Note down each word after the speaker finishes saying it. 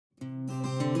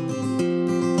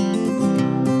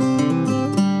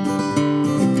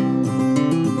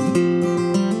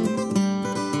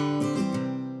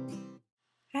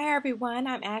everyone,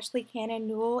 I'm Ashley Cannon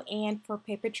Newell, and for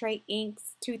Paper Tray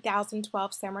Inc.'s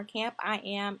 2012 Summer Camp, I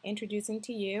am introducing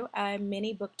to you a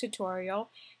mini book tutorial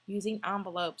using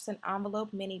envelopes, an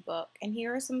envelope mini book. And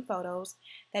here are some photos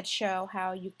that show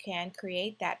how you can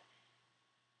create that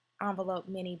envelope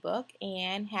mini book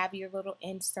and have your little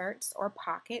inserts or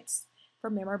pockets for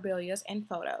memorabilia and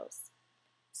photos.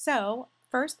 So,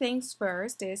 first things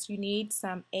first is you need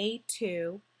some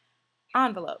A2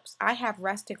 envelopes. I have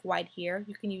rustic white here.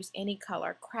 You can use any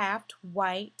color, craft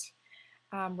white,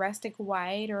 rustic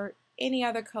white, or any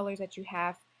other colors that you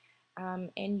have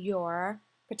in your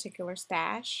particular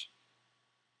stash.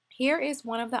 Here is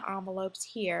one of the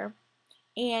envelopes here,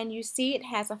 and you see it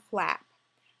has a flap.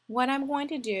 What I'm going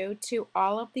to do to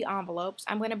all of the envelopes,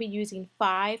 I'm going to be using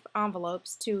 5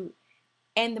 envelopes to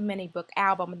end the mini book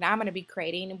album that I'm going to be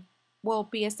creating. Will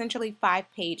be essentially 5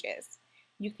 pages.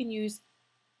 You can use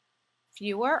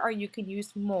fewer or you can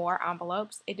use more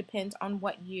envelopes. It depends on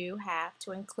what you have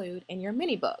to include in your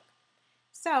mini book.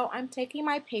 So I'm taking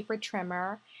my paper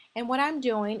trimmer, and what I'm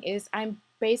doing is I'm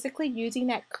basically using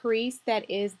that crease that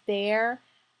is there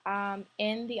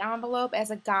in the envelope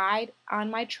as a guide on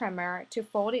my trimmer to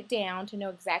fold it down to know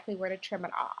exactly where to trim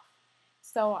it off.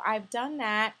 So I've done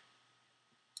that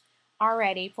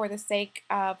already for the sake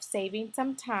of saving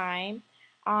some time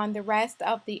on the rest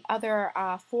of the other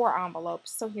 4 envelopes.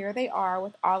 So here they are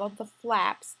with all of the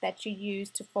flaps that you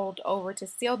use to fold over to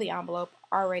seal the envelope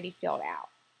already filled out.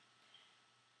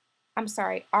 I'm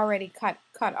sorry, already cut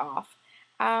off.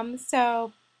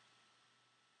 So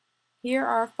here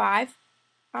are 5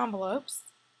 envelopes,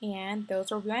 and those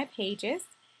will be my pages.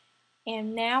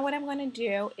 And now what I'm going to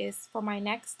do is, for my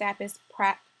next step, is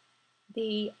prep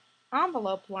the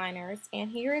envelope liners. And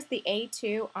here is the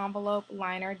A2 envelope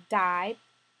liner die.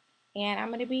 And I'm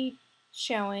going to be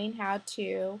showing how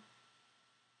to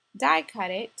die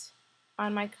cut it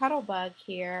on my Cuttlebug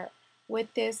here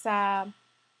with this Melon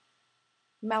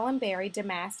Berry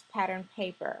Damask pattern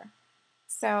paper.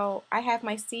 So I have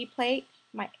my C plate,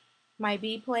 my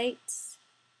B plates.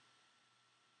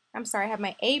 I'm sorry, I have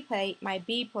my A plate, my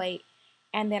B plate,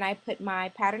 and then I put my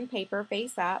pattern paper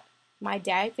face up, my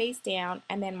die face down,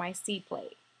 and then my C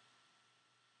plate.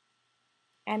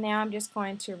 And now I'm just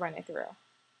going to run it through.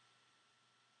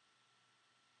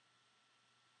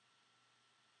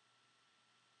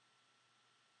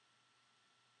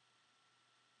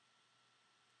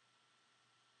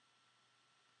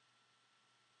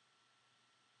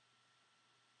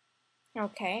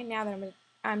 Okay, now that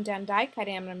I'm done die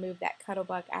cutting, I'm going to move that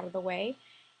Cuttlebug out of the way.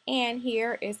 And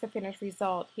here is the finished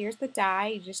result. Here's the die.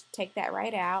 You just take that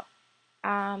right out.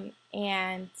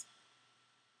 And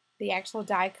the actual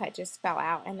die cut just fell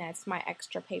out, and that's my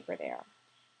extra paper there.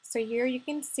 So here you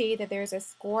can see that there's a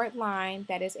scored line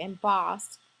that is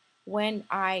embossed when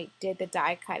I did the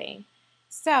die cutting.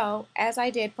 So as I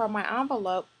did for my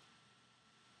envelope,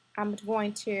 I'm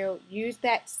going to use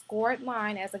that scored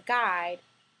line as a guide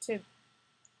to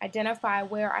identify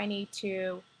where I need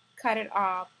to cut it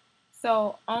off.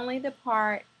 So only the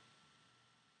part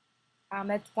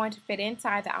that's going to fit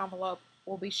inside the envelope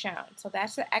will be shown. So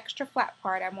that's the extra flat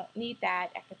part. I won't need that.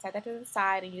 I can set that to the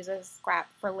side and use it as a scrap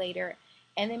for later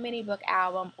in the mini book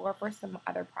album or for some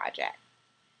other project.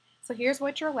 So here's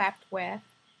what you're left with.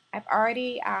 I've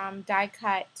already die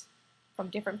cut from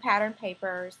different pattern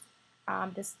papers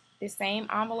the same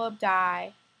envelope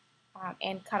die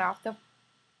and cut off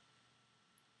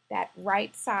that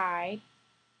right side,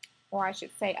 or I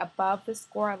should say above the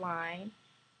score line.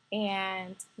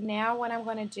 And now what I'm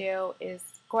going to do is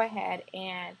go ahead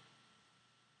and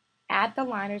add the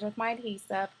liners with my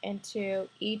adhesive into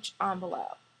each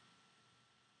envelope.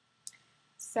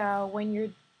 So when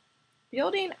you're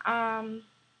building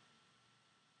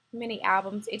mini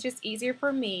albums, it's just easier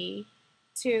for me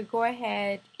to go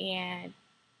ahead and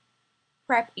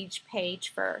prep each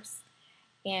page first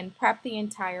and prep the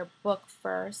entire book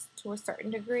first to a certain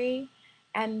degree,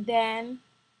 and then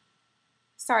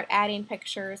start adding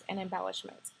pictures and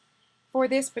embellishments. For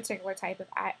this particular type of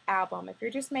album, if you're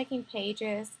just making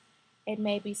pages, it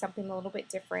may be something a little bit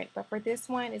different, but for this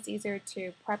one, it's easier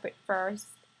to prep it first,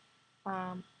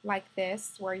 like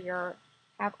this, where you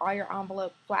have all your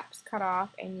envelope flaps cut off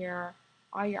and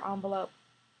all your envelope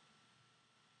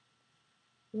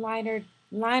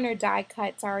liner die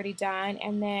cuts already done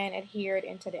and then adhered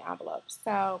into the envelope.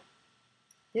 So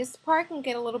this part can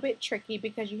get a little bit tricky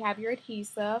because you have your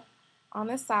adhesive on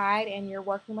the side and you're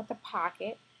working with the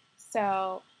pocket.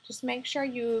 So just make sure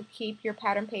you keep your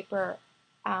pattern paper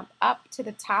up to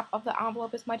the top of the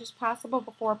envelope as much as possible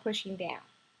before pushing down.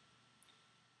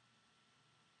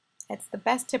 That's the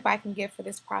best tip I can give for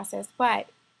this process, but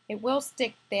It will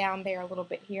stick down there a little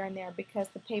bit here and there because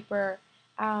the paper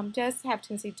does have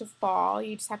tendency to fall.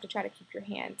 You just have to try to keep your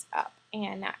hands up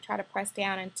and not try to press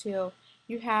down until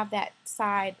you have that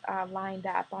side lined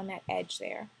up on that edge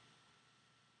there.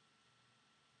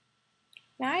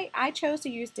 Now I chose to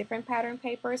use different pattern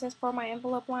papers as for my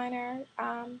envelope liner.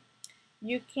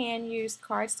 You can use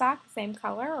cardstock, the same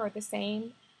color, or the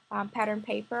same pattern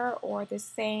paper, or the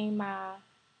same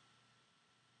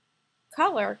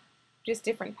color, just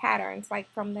different patterns,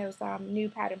 like from those new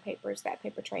pattern papers that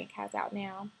Paper Trade has out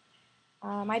now.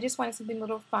 I just wanted something a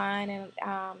little fun and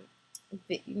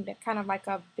kind of like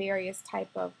a various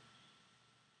type of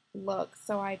look,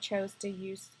 so I chose to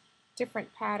use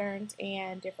different patterns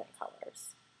and different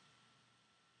colors.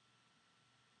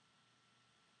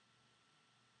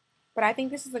 But I think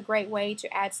this is a great way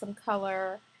to add some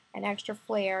color and extra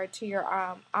flair to your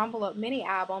envelope mini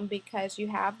album, because you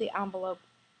have the envelope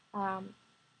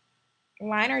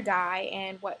liner die,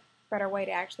 and what better way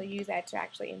to actually use that to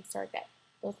actually insert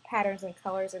those patterns and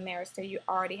colors in there, so you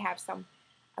already have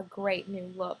a great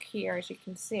new look here. As you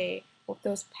can see, with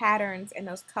those patterns and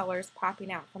those colors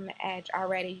popping out from the edge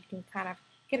already, you can kind of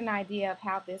get an idea of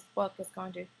how this book is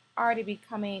going to already be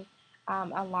coming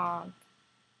along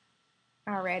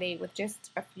already, with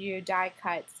just a few die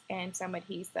cuts and some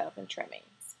adhesive and trimmings.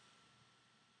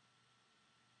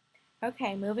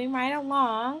 Okay, moving right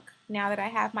along, now that I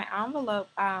have my envelope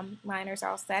liners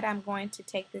all set, I'm going to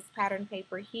take this pattern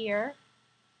paper here.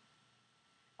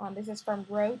 This is from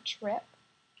Road Trip.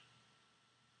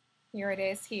 Here it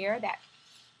is here, that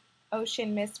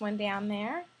ocean mist one down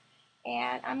there.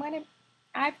 And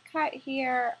I've cut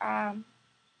here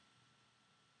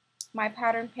my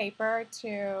pattern paper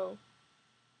to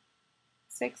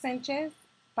 6 inches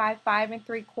by 5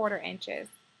 3/4 inches.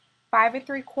 5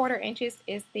 3/4 inches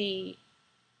is the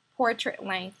portrait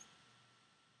length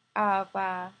of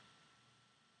the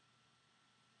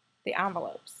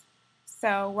envelopes.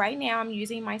 So right now I'm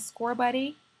using my score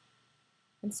buddy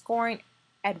and scoring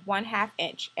at 1/2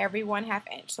 inch, every 1/2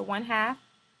 inch. So 1/2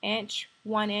 inch,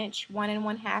 1 inch, 1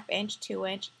 1/2 inch, 2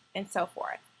 inch, and so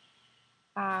forth.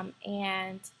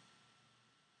 And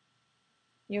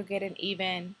you'll get an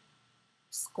even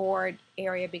scored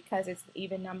area because it's an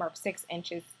even number of 6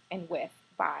 inches in width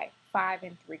by 5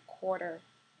 3/4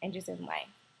 inches in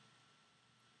length.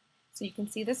 So you can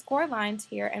see the score lines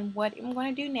here, and what I'm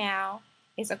going to do now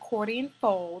is accordion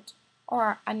fold,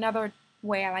 or another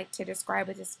way I like to describe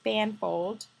it is fan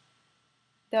fold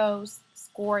those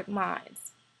scored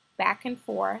lines back and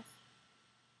forth.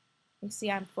 You see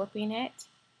I'm flipping it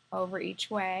over each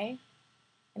way,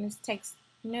 and this takes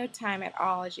no time at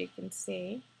all, as you can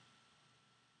see.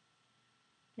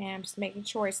 And I'm just making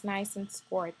sure it's nice and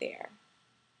scored there.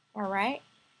 Alright,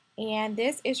 and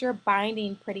this is your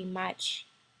binding pretty much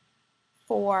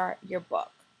for your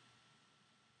book.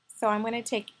 So I'm going to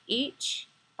take each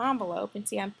envelope, and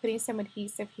see I'm putting some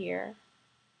adhesive here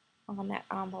on that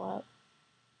envelope.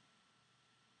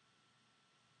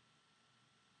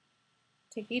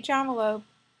 Take each envelope,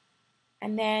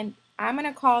 and then I'm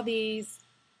going to call these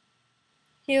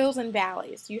hills and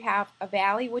valleys. You have a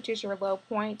valley, which is your low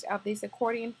point of these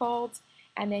accordion folds,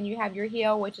 and then you have your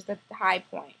hill, which is the high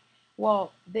point.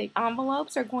 Well, the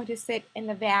envelopes are going to sit in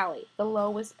the valley, the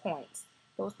lowest points.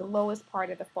 Those the lowest part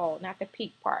of the fold, not the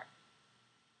peak part.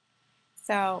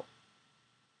 So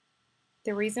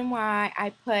the reason why I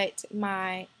put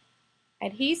my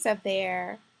adhesive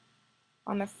there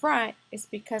on the front is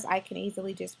because I can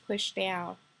easily just push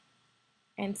down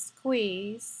and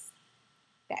squeeze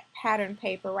that pattern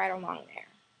paper right along there.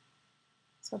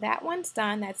 So that one's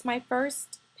done. That's my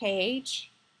first page.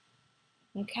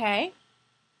 Okay.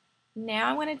 Now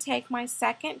I'm going to take my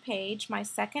second page, my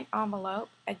second envelope,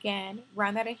 again,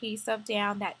 run that adhesive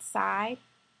down that side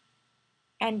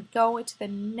and go into the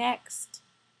next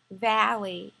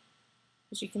valley.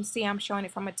 As you can see, I'm showing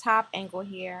it from a top angle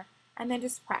here, and then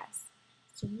just press.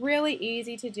 It's really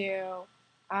easy to do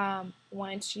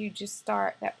once you just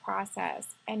start that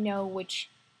process and know which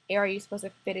area you're supposed to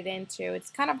fit it into. It's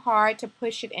kind of hard to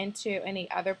push it into any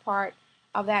other part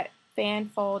of that fan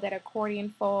fold, that accordion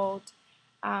fold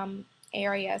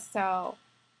area, so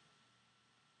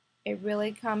it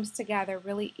really comes together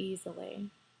really easily.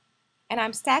 And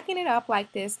I'm stacking it up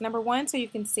like this, number one, so you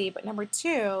can see, but number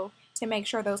two, to make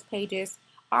sure those pages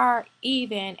are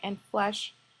even and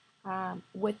flush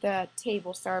with the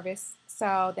table service,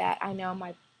 so that I know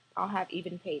I'll have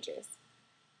even pages.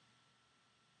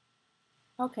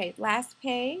 Okay, last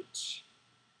page,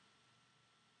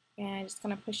 and I'm just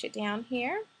going to push it down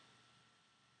here.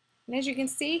 And as you can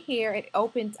see here, it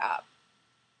opens up.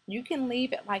 You can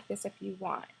leave it like this if you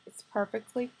want. It's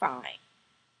perfectly fine.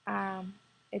 Um,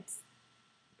 it's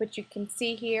but you can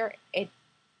see here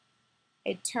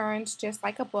it turns just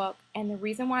like a book, and the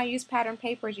reason why I use pattern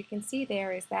paper, as you can see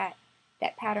there, is that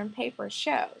that pattern paper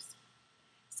shows.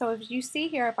 So if you see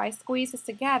here, if I squeeze this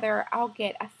together, I'll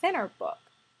get a thinner book.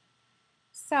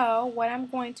 So what I'm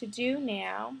going to do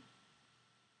now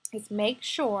is make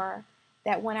sure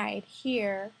that when I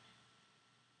adhere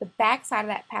the back side of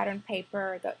that pattern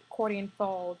paper, the accordion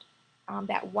fold,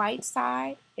 that white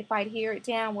side, if I adhere it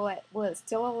down, will it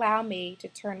still allow me to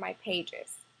turn my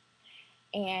pages?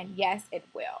 And yes, it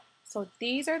will. So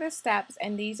these are the steps,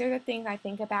 and these are the things I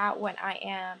think about when I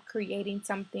am creating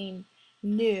something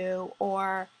new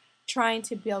or trying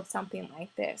to build something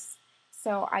like this.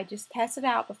 So I just test it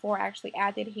out before I actually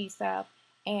add the adhesive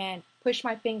and push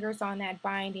my fingers on that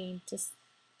binding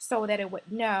so that it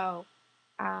would know,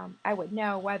 I would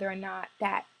know whether or not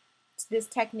that this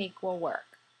technique will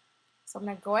work. So I'm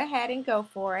going to go ahead and go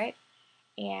for it,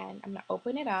 and I'm going to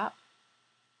open it up.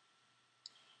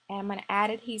 And I'm going to add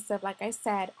adhesive, like I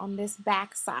said, on this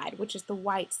back side, which is the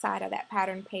white side of that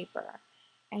pattern paper.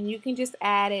 And you can just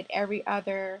add it every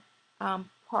other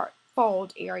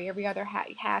fold area, every other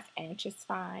half inch is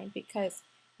fine, because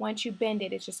once you bend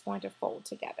it, it's just going to fold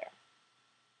together.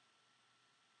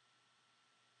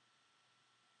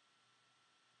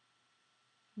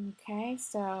 Okay,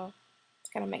 so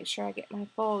just gotta make sure I get my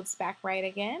folds back right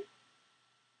again.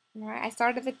 All right, I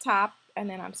started at the top, and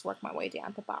then I'm just working my way down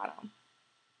to the bottom.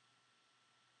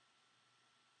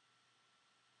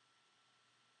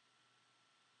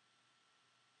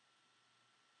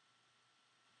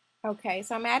 Okay,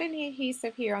 so I'm adding the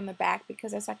adhesive here on the back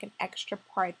because there's like an extra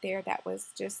part there that was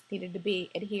just needed to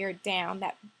be adhered down,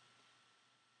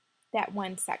 that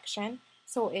one section,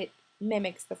 so it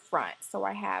mimics the front. So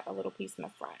I have a little piece in the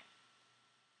front.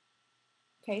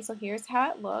 Okay, so here's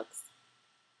how it looks,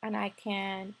 and I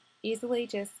can easily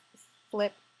just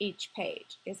flip each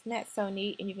page. Isn't that so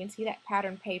neat? And you can see that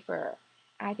pattern paper.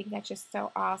 I think that's just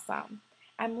so awesome.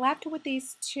 I'm left with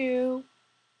these two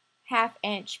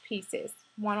half-inch pieces,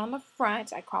 one on the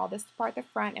front, I call this part the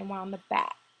front, and one on the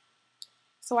back.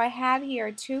 So I have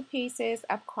here two pieces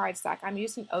of cardstock. I'm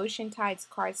using Ocean Tides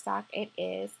cardstock. It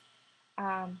is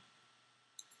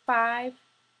 5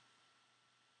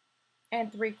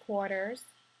 3/4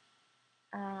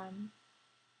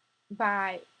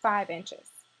 by 5 inches.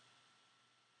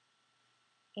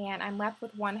 And I'm left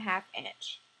with 1/2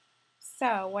 inch.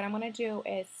 So what I'm going to do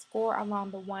is score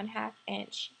along the 1/2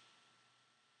 inch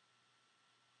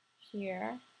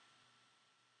here.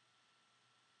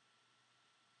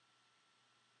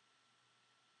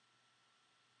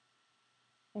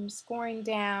 I'm scoring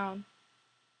down.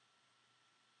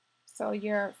 So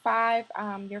your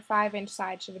 5-inch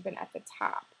side should have been at the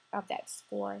top of that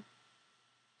score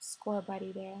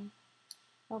buddy there.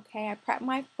 Okay, I prep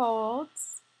my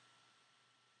folds.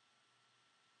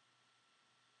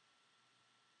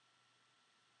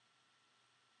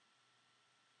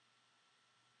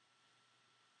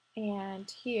 And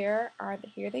here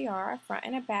they are, a front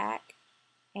and a back.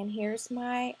 And here's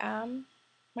my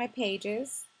my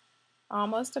pages,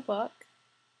 almost a book.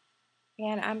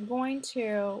 And I'm going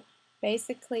to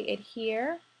basically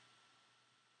adhere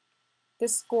the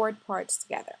scored parts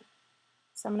together.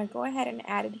 So I'm going to go ahead and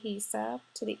add adhesive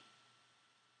to the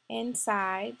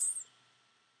insides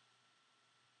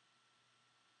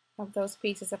of those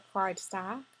pieces of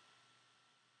cardstock.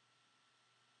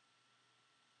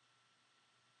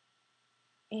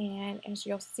 And as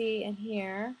you'll see in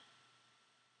here,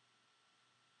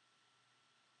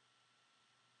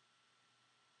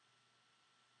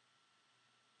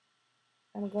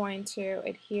 I'm going to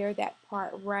adhere that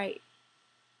part right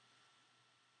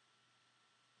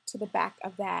to the back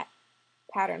of that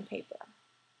pattern paper.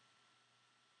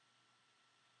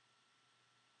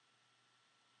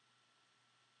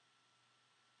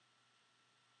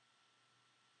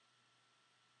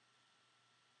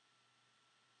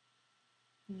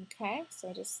 Okay, so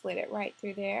I just slid it right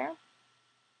through there.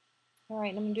 All right,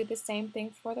 I'm going to do the same thing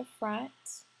for the front.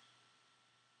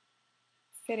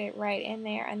 Fit it right in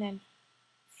there and then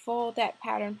fold that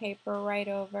pattern paper right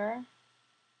over.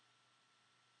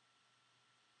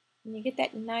 And you get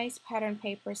that nice pattern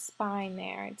paper spine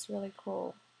there. It's really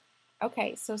cool.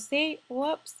 Okay, so see,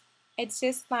 whoops, it's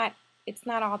not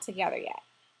all together yet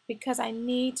because I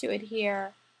need to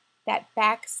adhere that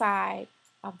back side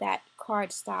of that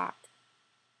cardstock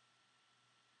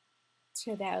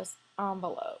to those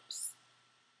envelopes.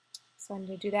 So I'm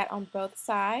going to do that on both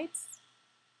sides.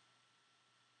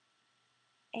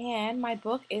 And my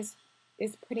book is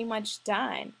pretty much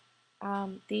done.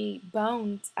 The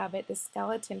bones of it, the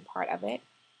skeleton part of it,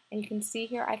 and you can see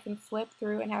here I can flip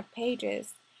through and have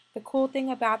pages. The cool thing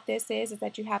about this is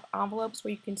that you have envelopes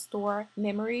where you can store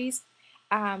memories,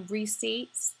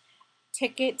 receipts,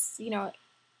 tickets,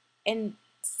 and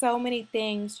so many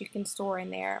things you can store in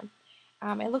there.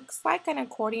 It looks like an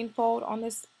accordion fold on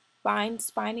this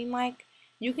spining like.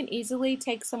 You can easily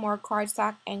take some more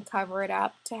cardstock and cover it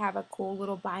up to have a cool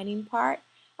little binding part.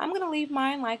 I'm going to leave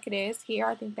mine like it is here.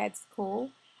 I think that's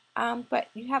cool. But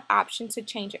you have options to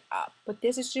change it up. But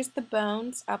this is just the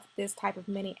bones of this type of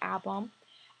mini album.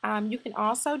 You can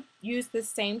also use the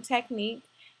same technique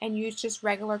and use just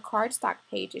regular cardstock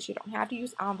pages. You don't have to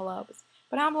use envelopes.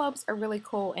 But envelopes are really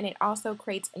cool, and it also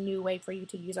creates a new way for you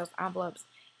to use those envelopes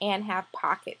and have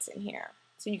pockets in here.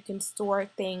 So you can store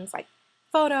things like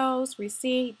photos,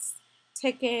 receipts,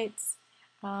 tickets,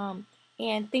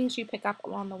 and things you pick up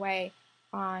along the way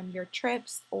on your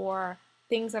trips or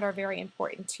things that are very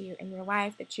important to you in your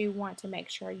life that you want to make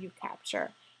sure you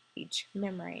capture each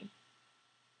memory.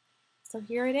 So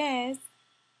here it is,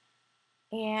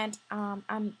 and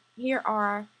here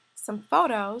are some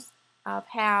photos of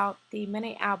how the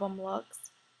mini album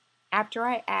looks after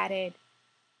I added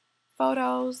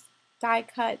photos, die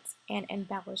cuts, and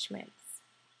embellishments.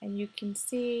 And you can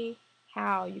see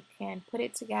how you can put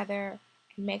it together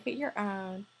and make it your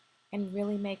own and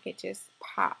really make it just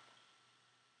pop.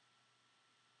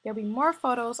 There'll be more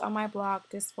photos on my blog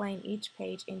displaying each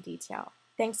page in detail.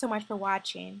 Thanks so much for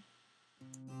watching.